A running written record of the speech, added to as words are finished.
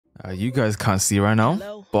You guys can't see right now,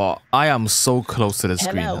 Hello? but I am so close to the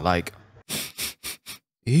screen. Hello? Like,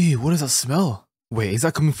 ew, what does that smell? Wait, is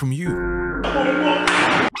that coming from you?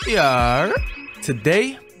 Yeah.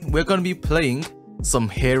 Today, we're gonna be playing some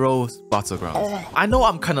Heroes Battlegrounds. I know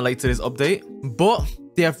I'm kind of late to this update, but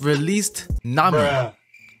they have released Nomu.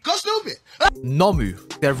 Go stupid.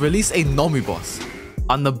 Nomu. They have released a Nomu boss.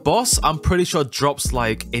 And the boss, I'm pretty sure, drops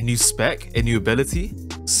like a new spec, a new ability.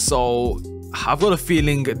 So I've got a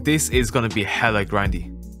feeling this is gonna be hella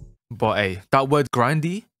grindy. But hey, that word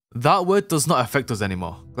grindy, that word does not affect us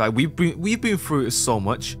anymore. Like we've been through it so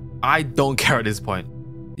much. I don't care at this point.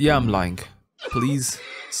 Yeah, I'm lying. Please,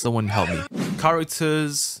 someone help me.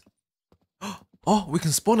 Characters. Oh, we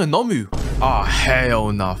can spawn a Nomu. Ah,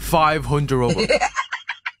 hell nah. 500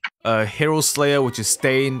 Robux. Hero Slayer, which is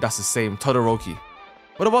Stain, that's the same. Todoroki.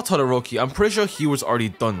 What about Todoroki? I'm pretty sure he was already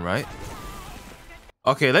done, right?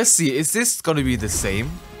 Okay, let's see. Is this gonna be the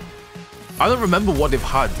same? I don't remember what they've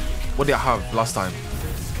had. What did I have last time?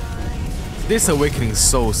 This awakening is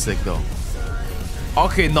so sick though.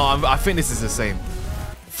 Okay, no, I think this is the same.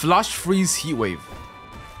 Flash freeze heat wave.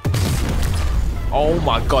 Oh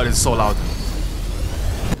my god, it's so loud.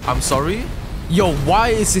 I'm sorry? Yo, why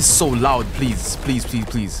is this so loud? Please, please, please,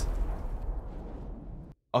 please.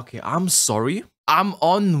 Okay, I'm sorry. I'm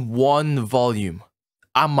on 1 volume.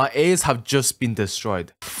 And my ears have just been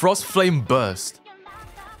destroyed. Frost Flame Burst.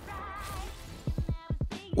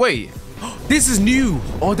 Wait, this is new.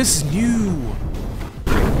 Oh, this is new.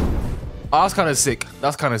 Oh, that's kind of sick.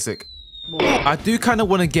 That's kind of sick. I do kind of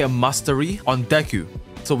want to get a mastery on Deku,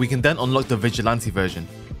 so we can then unlock the Vigilante version.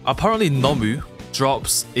 Apparently Nomu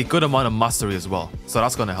drops a good amount of mastery as well, so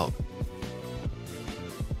that's gonna help.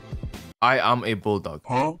 I am a bulldog.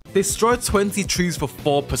 Huh? Destroy 20 trees for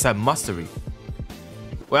 4% mastery.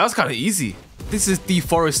 Well, that's kind of easy. This is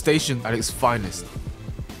deforestation at its finest.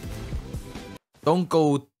 Don't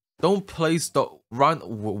place the run.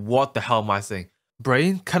 What the hell am I saying?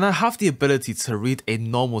 Brain, can I have the ability to read a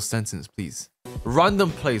normal sentence, please?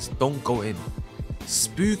 Random place, don't go in.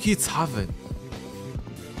 Spooky Tavern.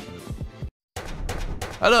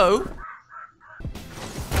 Hello?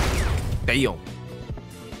 Damn.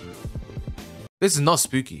 This is not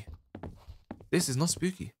spooky. This is not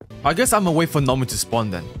spooky. I guess I'm gonna wait for Nomu to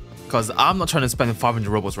spawn then, because I'm not trying to spend 500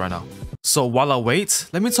 Robux right now. So while I wait,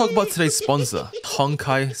 let me talk about today's sponsor,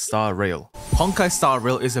 Honkai Star Rail. Honkai Star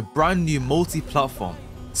Rail is a brand new multi-platform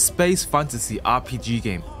space fantasy RPG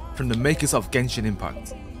game from the makers of Genshin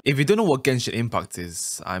Impact. If you don't know what Genshin Impact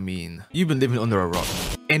is, I mean, you've been living under a rock.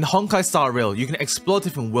 In Honkai Star Rail, you can explore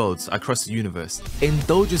different worlds across the universe,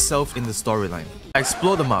 indulge yourself in the storyline,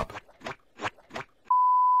 explore the map,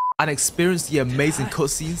 and experience the amazing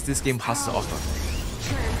cutscenes this game has to offer.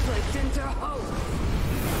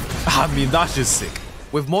 I mean, that's just sick.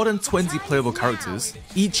 With more than 20 playable characters,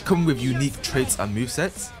 each coming with unique traits and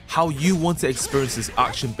movesets, how you want to experience this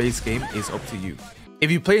action-based game is up to you.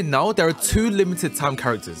 If you play it now, there are 2 limited time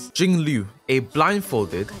characters. Jing Liu, a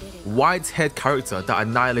blindfolded, white-haired character that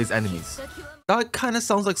annihilates enemies. That kinda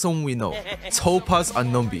sounds like someone we know. Topaz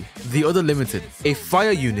and Numbi, the other limited, a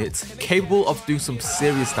fire unit capable of doing some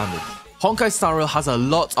serious damage. Honkai Star Rail has a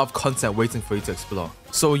lot of content waiting for you to explore.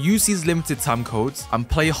 So use these limited time codes and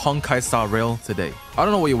play Honkai Star Rail today. I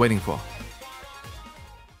don't know what you're waiting for.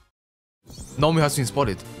 Nomu has been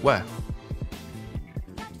spotted. Where?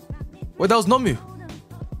 Wait, that was Nomu.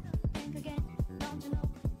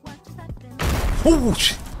 Oh,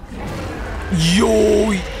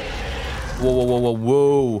 yo. Whoa, whoa, whoa, whoa,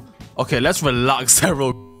 whoa. Okay, let's relax,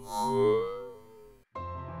 several.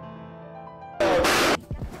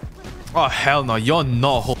 Oh, hell no, you're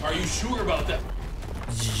not. Are you sure about that?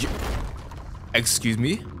 Excuse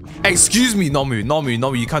me? Excuse me,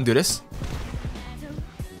 Nomu, you can't do this.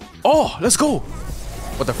 Oh, let's go.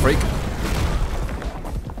 What the freak?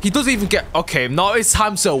 He doesn't even get... Okay, no, it's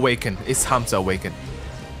time to awaken. It's time to awaken.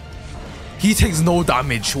 He takes no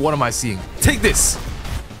damage. What am I seeing? Take this.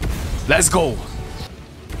 Let's go.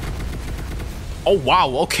 Oh, wow.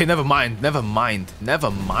 Okay, never mind. Never mind. Never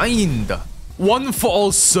mind. One for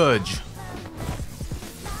all surge.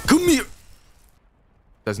 Come here.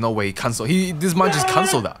 There's no way he cancelled. This man just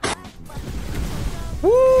cancelled that.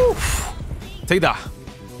 Woo. Take that.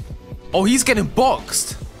 Oh, he's getting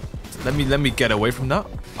boxed. Let me get away from that.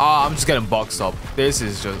 Ah, I'm just getting boxed up. This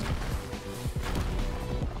is just...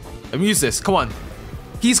 Let me use this. Come on.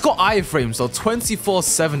 He's got iframes, so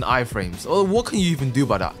 24/7 iframes. Oh, what can you even do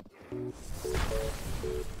about that?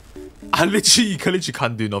 I literally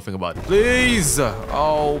can't do nothing about it. Please.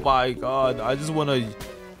 Oh my god. I just wanna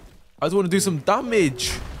do some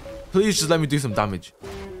damage. Please just let me do some damage.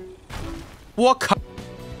 What?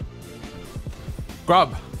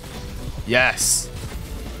 Grab. Yes.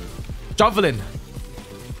 Javelin.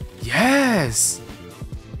 Yes.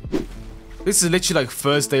 This is literally like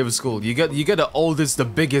first day of school. You get the oldest, the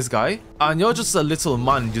biggest guy, and you're just a little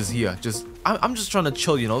man just here. I'm just trying to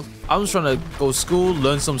chill, you know. I'm just trying to go to school,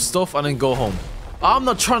 learn some stuff, and then go home. I'm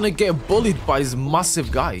not trying to get bullied by this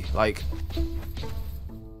massive guy. Like,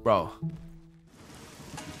 bro.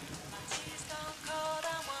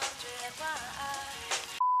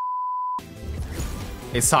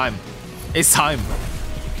 It's time. It's time.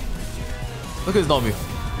 Look at this Nomu.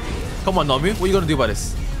 Come on, Nomu. What are you gonna do about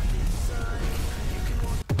this?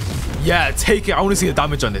 Yeah, take it. I want to see the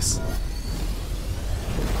damage on this.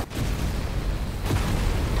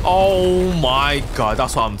 Oh my god,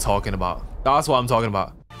 that's what I'm talking about. That's what I'm talking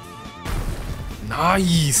about.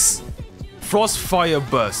 Nice. Frostfire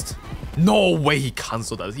burst. No way he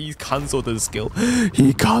cancelled that. He cancelled the skill.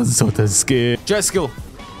 He cancelled the skill. Jet skill.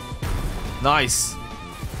 Nice.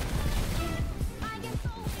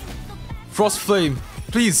 Frost flame,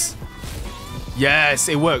 please. Yes,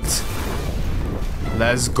 it worked.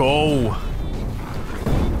 Let's go.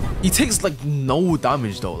 He takes like no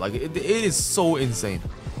damage though. Like it is so insane.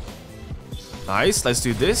 Nice. Let's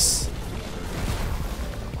do this.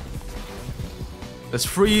 Let's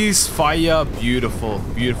freeze fire. Beautiful,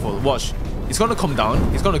 beautiful. Watch. He's gonna come down.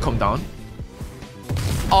 He's gonna come down.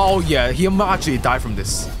 Oh yeah, he might actually die from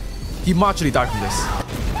this. He might actually die from this.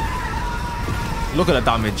 Look at the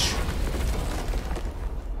damage.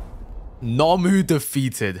 Nomu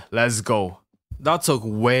defeated. Let's go. That took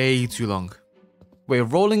way too long. Wait,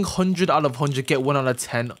 rolling 100 out of 100, get 1 out of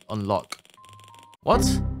 10, unlock. What?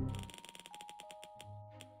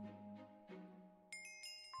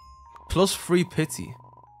 Plus 3 pity.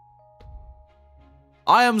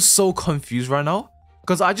 I am so confused right now.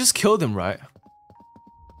 Because I just killed him, right?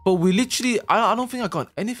 But we literally, I don't think I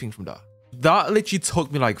got anything from that. That literally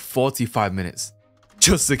took me like 45 minutes.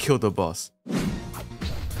 Just to kill the boss.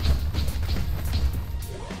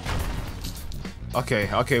 Okay.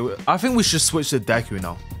 I think we should switch to Deku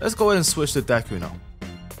now. Let's go ahead and switch to Deku now.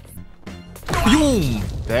 Boom!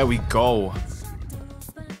 There we go.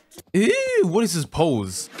 Ew, what is his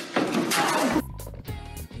pose?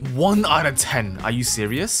 1 out of 10. Are you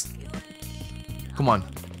serious? Come on.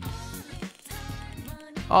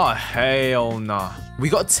 Oh, hell nah. We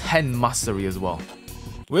got 10 mastery as well.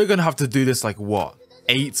 We're gonna have to do this like what?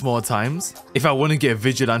 8 more times? If I want to get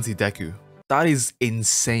Vigilante Deku. That is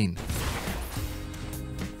insane.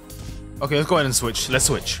 Okay, let's go ahead and switch. Let's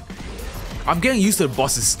switch. I'm getting used to the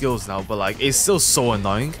boss's skills now, but like, it's still so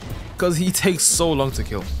annoying because he takes so long to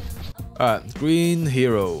kill. Alright, green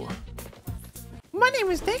hero. My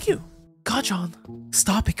name is Deku. Kajan.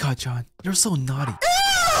 Stop it, Kajan. You're so naughty.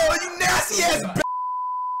 Ew, you nasty ass b.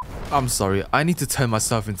 I'm sorry. I need to turn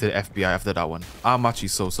myself into the FBI after that one. I'm actually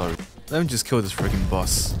so sorry. Let me just kill this freaking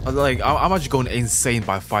boss. Like, I'm actually going insane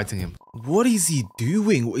by fighting him. What is he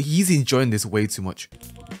doing? He's enjoying this way too much.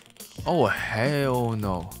 Oh, hell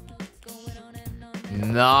no.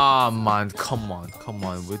 Nah, man. Come on.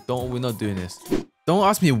 We're not doing this. Don't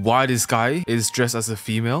ask me why this guy is dressed as a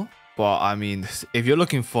female. But, I mean, if you're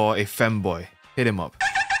looking for a femboy, hit him up.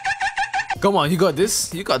 Come on, you got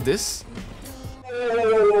this. You got this.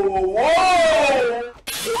 Whoa!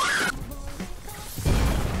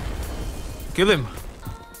 Kill him.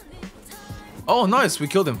 Oh, nice. We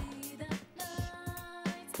killed him.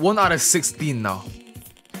 1 out of 16 now.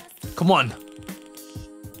 Come on.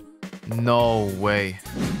 No way.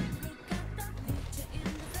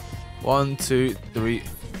 1, 2, 3.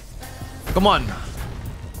 Come on.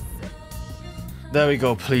 There we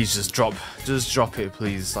go. Please just drop. Just drop it,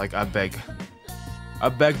 please. Like, I beg. I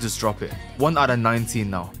beg, just drop it. 1 out of 19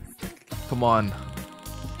 now. Come on.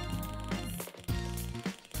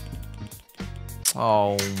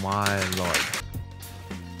 Oh my lord.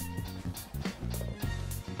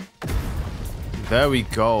 There we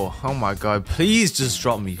go. Oh my god. Please just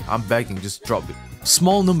drop me. I'm begging. Just drop it.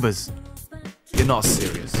 Small numbers. You're not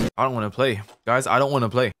serious. I don't want to play. Guys, I don't want to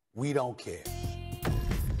play. We don't care.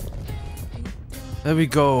 There we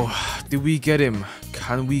go. Did we get him?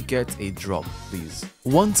 Can we get a drop, please?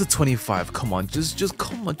 1 to 25. Come on. Just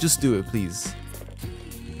come on. Just do it, please.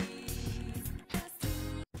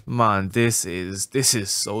 Man, this is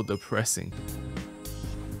so depressing.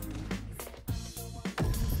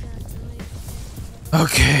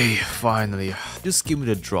 Okay, finally. Just give me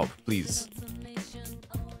the drop, please.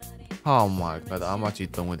 Oh my god, I'm actually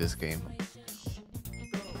done with this game.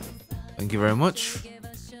 Thank you very much.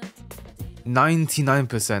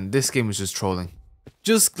 99%. This game is just trolling.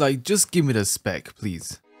 Just give me the spec,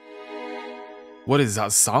 please. What is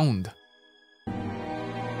that sound?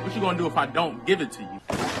 What you gonna do if I don't give it to you?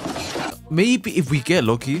 Maybe if we get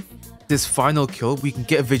lucky, this final kill, we can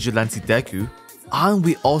get a Vigilante Deku, and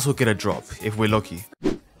we also get a drop if we're lucky.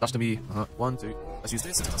 Dash to me, 1, 2, let's use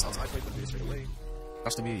this.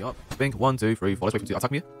 Dash to me, up. Think, 1, 2, 3, 4, let's wait for him to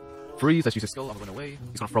attack me. Freeze, let's use his skill, I'm gonna run away.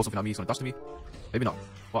 He's gonna throw something at me, he's gonna dash to me. Maybe not.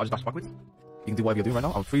 Well, I'll just dash backwards. You can do whatever you're doing right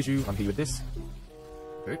now. I'll freeze you, I'm hit you with this.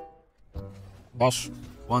 Okay. Dash.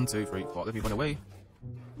 1, 2, 3, 4, let me run away.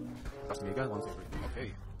 Dash to me again, 1, 2, 3,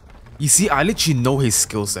 okay. You see, I literally know his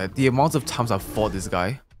skill set. The amount of times I've fought this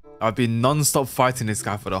guy. I've been non-stop fighting this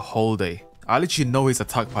guy for the whole day. I literally know his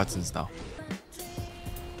attack patterns now.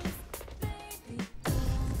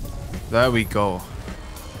 There we go.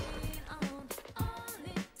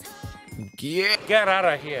 Yeah. Get out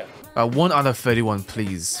of here. 1 out of 31,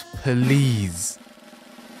 please. Please.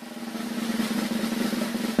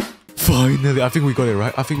 Finally, I think we got it,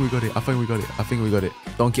 right? I think we got it. I think we got it. I think we got it.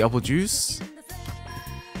 Donkey apple juice.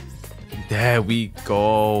 There we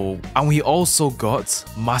go. And we also got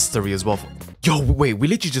mastery as well. Yo, wait, we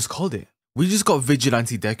literally just called it. We just got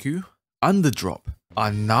Vigilante Deku and the drop.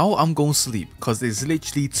 And now I'm going to sleep because it's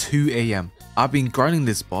literally 2 AM. I've been grinding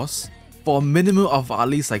this boss for a minimum of at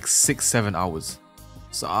least like 6-7 hours.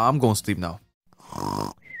 So I'm going to sleep now.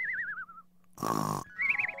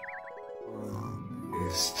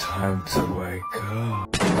 It's time to wake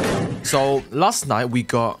up. So last night we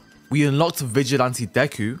unlocked Vigilante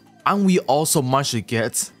Deku and we also managed to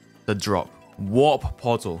get the drop. Warp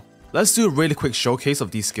Portal. Let's do a really quick showcase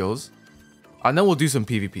of these skills. And then we'll do some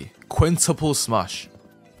PvP. Quintuple Smash.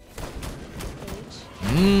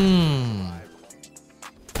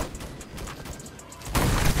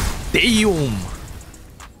 Damn.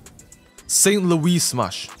 St. Louis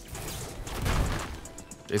Smash.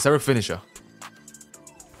 Is there a finisher?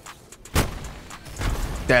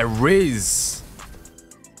 There is.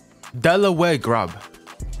 Delaware Grab.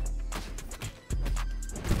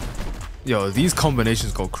 Yo, these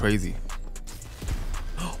combinations go crazy.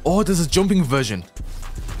 Oh, there's a jumping version.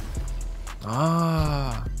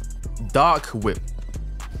 Ah. Dark Whip.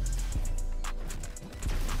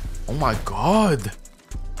 Oh my god.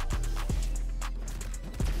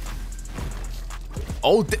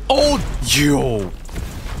 Oh, yo.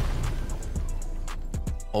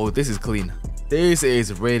 Oh, this is clean. This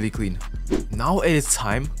is really clean. Now it is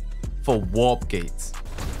time for Warp Gates.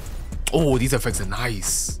 Oh, these effects are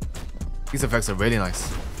nice. These effects are really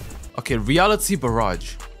nice. Okay, Reality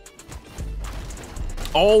Barrage.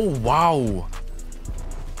 Oh, wow.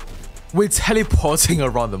 We're teleporting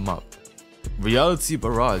around the map. Reality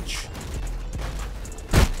Barrage.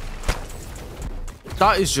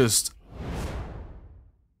 That is just...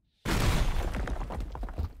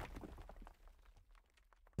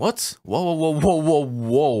 What? Whoa, whoa, whoa, whoa, whoa,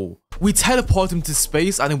 whoa. We teleport him to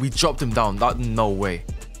space and then we dropped him down. That, no way.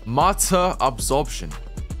 Matter Absorption.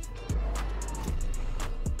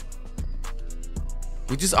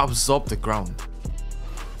 We just absorb the ground.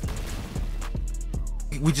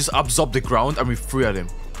 We just absorb the ground and we threw at him.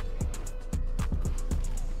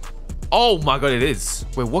 Oh my god, it is.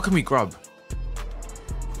 Wait, what can we grab?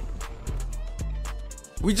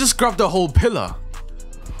 We just grabbed the whole pillar.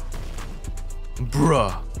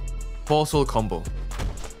 Bruh. Portal combo.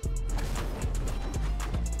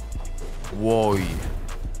 Whoa.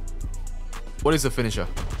 What is the finisher?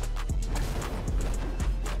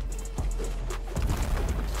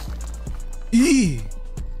 Eee.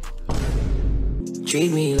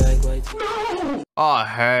 Treat me like white. Oh,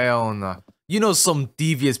 hell no. You know some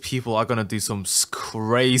devious people are gonna do some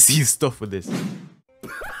crazy stuff with this.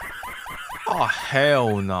 Oh,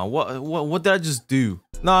 hell no. What did I just do?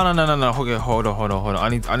 No. Okay, hold on. I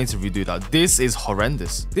need to redo that. This is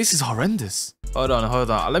horrendous. This is horrendous. Hold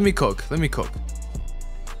on. Let me cook.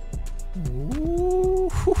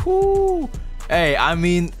 Ooh, hey, I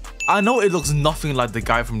mean, I know it looks nothing like the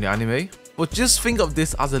guy from the anime, but just think of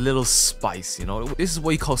this as a little spice, you know? This is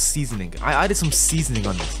what you call seasoning. I added some seasoning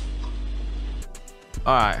on this.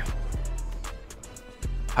 Alright.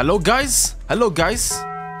 Hello, guys.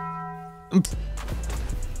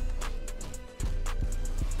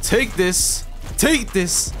 Take this.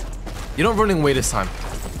 You're not running away this time.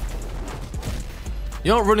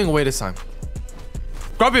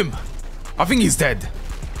 Grab him. I think he's dead.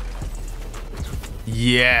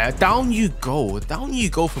 Yeah, down you go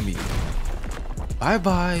for me.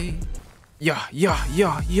 Bye. Yeah.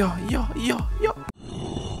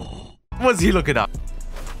 What's he looking at?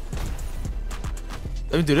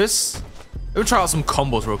 Let me do this. Let me try out some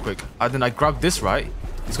combos real quick. And then I grab this, right?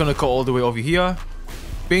 It's gonna go all the way over here.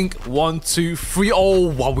 Bink, 1, 2, 3. Oh,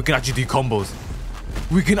 wow, we can actually do combos.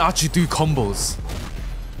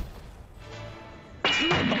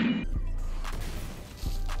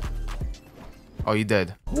 Oh, you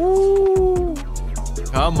dead. Woo.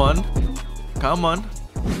 Come on. Come on.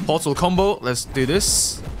 Portal combo. Let's do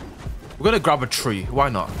this. We're gonna grab a tree. Why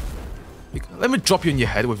not? Let me drop you in your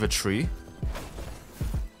head with a tree.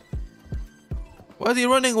 Why is he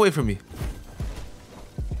running away from me?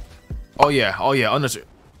 Oh yeah, on the tree.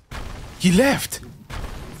 He left.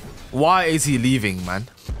 Why is he leaving, man?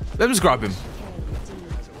 Let me just grab him.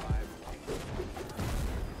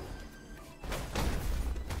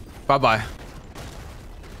 Bye-bye.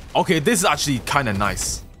 Okay, this is actually kind of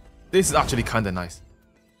nice. This is actually kind of nice.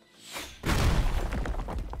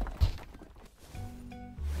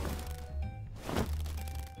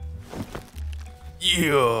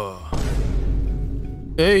 Yeah.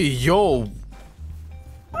 Hey, yo.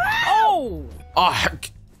 Oh! Ah,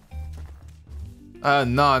 heck.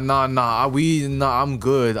 Nah. I'm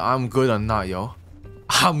good. I'm good on that, yo.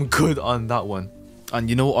 I'm good on that one. And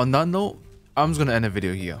you know, on that note, I'm just gonna end the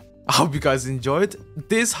video here. I hope you guys enjoyed.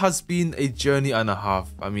 This has been a journey and a half.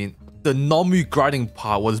 I mean, the Nomu grinding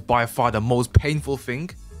part was by far the most painful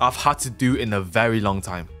thing I've had to do in a very long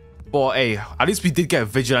time. But hey, at least we did get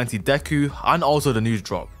Vigilante Deku and also the news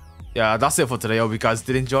drop. Yeah, that's it for today. I hope you guys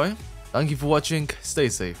did enjoy. Thank you for watching. Stay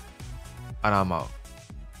safe. And I'm out.